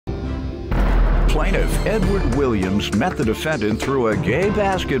Plaintiff Edward Williams met the defendant through a gay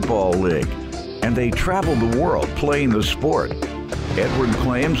basketball league, and they traveled the world playing the sport. Edward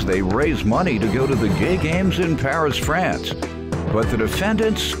claims they raised money to go to the gay games in Paris, France, but the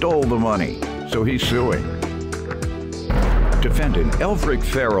defendant stole the money, so he's suing. Defendant Elfric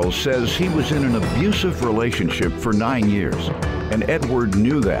Farrell says he was in an abusive relationship for 9 years, and Edward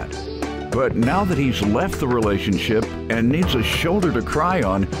knew that. But now that he's left the relationship and needs a shoulder to cry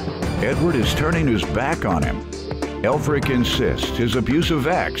on, Edward is turning his back on him. Elfric insists his abusive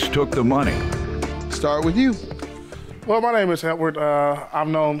ex took the money. Start with you. Well, my name is Edward. I've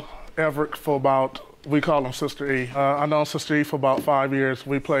known Elfric for about, we call him Sister E. I've known Sister E for about 5 years.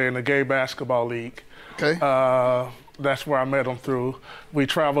 We play in the gay basketball league. Okay. That's where I met him through. We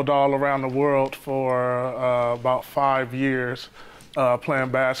traveled all around the world for about 5 years.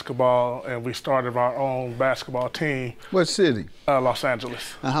 Playing basketball, and we started our own basketball team. What city? Los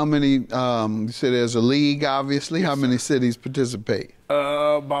Angeles. How many, you said there's a league, obviously. Yes, how many cities participate?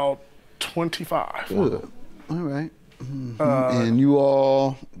 About 25. Good. All right. Mm-hmm. And you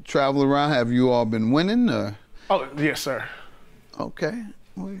all travel around. Have you all been winning? Or? Oh, yes, sir. Okay.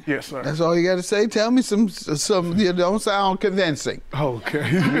 Yes, sir. That's all you got to say? Tell me some you don't sound convincing. Okay.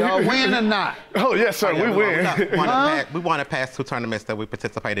 Y'all win or not? Oh, yes, sir, we win. We won the past 2 tournaments that we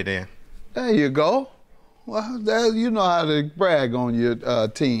participated in. There you go. Well, you know how to brag on your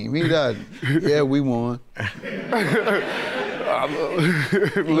team. He doesn't. Yeah, we won.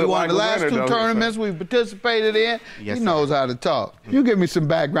 We won the last 2 tournaments we participated in. Yes, he knows how to talk. You give me some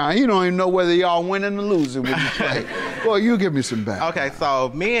background. You don't even know whether y'all winning or losing when you play. Boy, you give me some background. Okay, so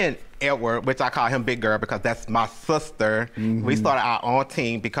me and Edward, which I call him Big Girl because that's my sister, we started our own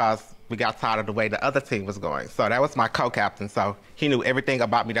team because we got tired of the way the other team was going. So that was my co-captain. So he knew everything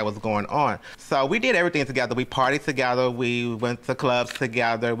about me that was going on. So we did everything together. We partied together. We went to clubs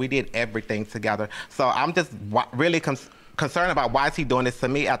together. We did everything together. So I'm just really concerned about why is he doing this to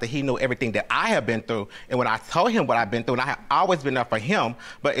me after he knew everything that I have been through. And when I told him what I've been through, and I have always been there for him,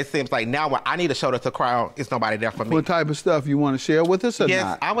 but it seems like now when I need a shoulder to cry on, it's nobody there for me. What type of stuff you want to share with us or yes,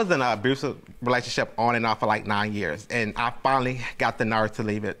 not? I was in an abusive relationship on and off for like 9 years, and I finally got the nerve to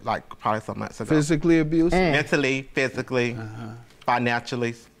leave it like probably some months ago. Physically abusive? Mentally, physically,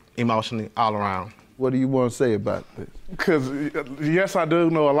 financially, emotionally, all around. What do you want to say about this? Because, yes, I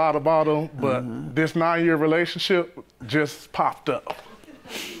do know a lot about him, but this 9-year relationship just popped up.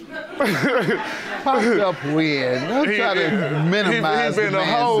 Popped up when? Don't try to minimize He's been a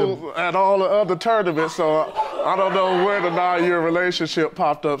hoe at all the other tournaments, so I don't know where the 9-year relationship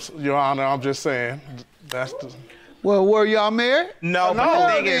popped up, Your Honor. I'm just saying. That's the... Well, were y'all married? No, but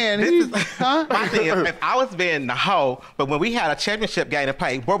the thing is, my thing is, if I was being the hoe, but when we had a championship game to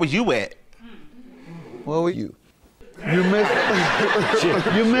play, where was you at? Where were you? You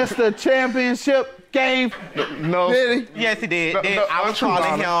missed the championship game? No. Did he? Yes, he did. No, I was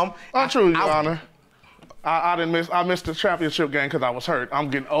calling him. Untrue, Your Honor. I missed the championship game because I was hurt. I'm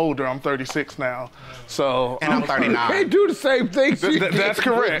getting older. I'm 36 now. So and I'm 39. You can't do the same thing. That's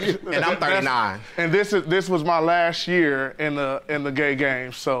correct. And I'm 39. And this was my last year in the gay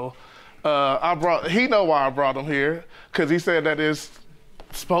games. So he know why I brought him here, because he said that it's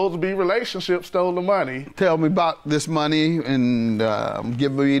supposed to be relationship stole the money. Tell me about this money and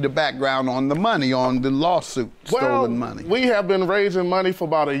give me the background on the money, on the lawsuit, stolen money. We have been raising money for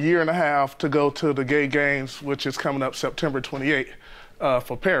about 1.5 years to go to the gay games, which is coming up September 28th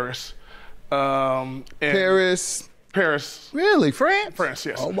for Paris. Paris? Paris. Really? France? France,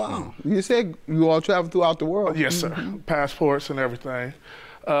 yes. Oh, wow. You said you all travel throughout the world. Yes, sir. Passports and everything.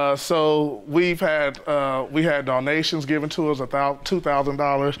 So we had donations given to us,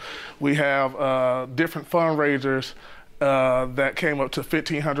 $2,000. We have different fundraisers that came up to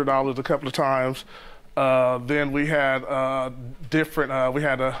 $1,500 a couple of times. Then we had we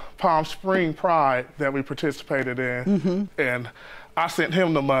had a Palm Spring Pride that we participated in, and I sent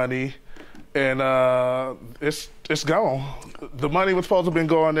him the money, and it's gone. The money was supposed to have been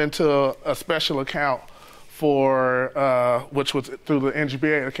going into a special account for which was through the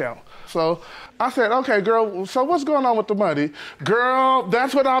NGBA account. So I said, okay, girl, so what's going on with the money? Girl,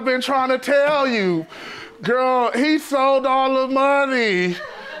 that's what I've been trying to tell you. Girl, he sold all the money.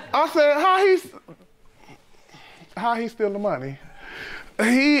 I said, how he steal the money?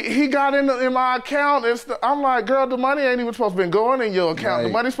 He got in my account. I'm like, girl, the money ain't even supposed to be going in your account. Right.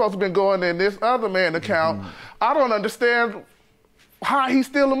 The money's supposed to be going in this other man's account. I don't understand how he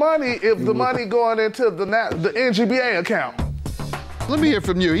steal the money if the money going into the NGBA account. Let me hear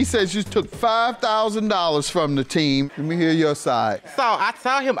from you. He says you took $5,000 from the team. Let me hear your side. So I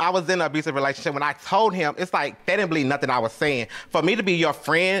tell him I was in an abusive relationship. When I told him, it's like they didn't believe nothing I was saying. For me to be your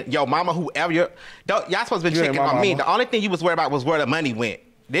friend, your mama, whoever, y'all supposed to be checking on me. The only thing you was worried about was where the money went.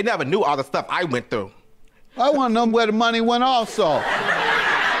 They never knew all the stuff I went through. I want to know where the money went also.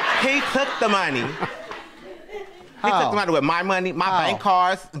 He took the money. He took the money with my money, my bank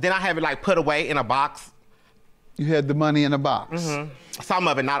cards. Then I have it like put away in a box. You had the money in a box? Mm-hmm. Some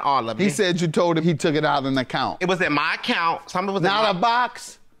of it, not all of it. He said you told him he took it out of an account. It was in my account. Some of it was not in a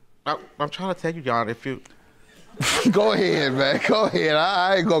box? I'm trying to tell you, John, if you... Go ahead, man. Go ahead.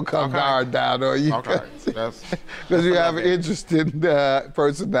 I ain't going to come guard down on you. Okay. Because you have an interesting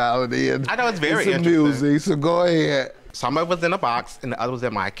personality. And I know it's very some interesting. music, so go ahead. Some of it was in a box, and the other was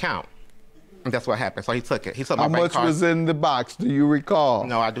in my account. And that's what happened. So he took it. He took my bank card. How much was in the box? Do you recall?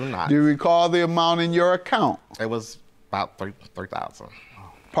 No, I do not. Do you recall the amount in your account? It was about 3,000.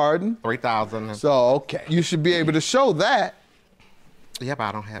 Pardon? 3,000. So, okay. You should be able to show that. Yeah, but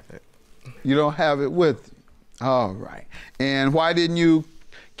I don't have it. You don't have it with you. All right. And why didn't you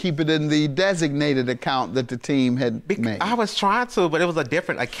keep it in the designated account that the team had made? I was trying to, but it was a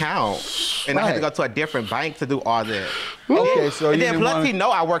different account. And I had to go to a different bank to do all that. Okay, so and you then plus he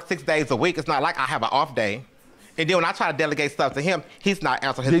know I work 6 days a week. It's not like I have an off day. And then when I try to delegate stuff to him, he's not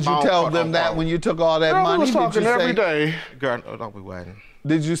answering his phone. Did you tell them that when you took all that money? We was talking every day. Girl, no, we wasn't.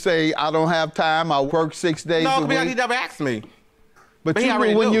 Did you say, I don't have time, I work 6 days a week? No, he never asked me. But you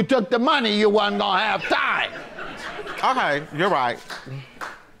knew when you took the money, you wasn't going to have time. Okay, you're right.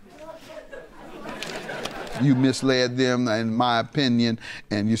 You misled them, in my opinion,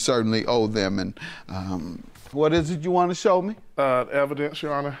 and you certainly owe them. And what is it you want to show me? Evidence,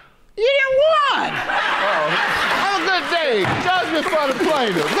 Your Honor. You won! Have a good day. Judgment for the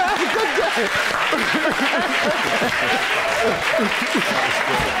plaintiff. Have a good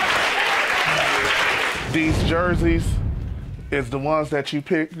day. These jerseys is the ones that you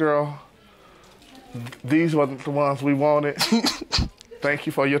picked, girl. These wasn't the ones we wanted. Thank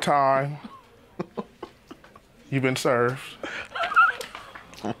you for your time. You've been served.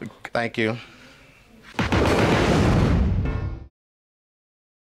 Thank you.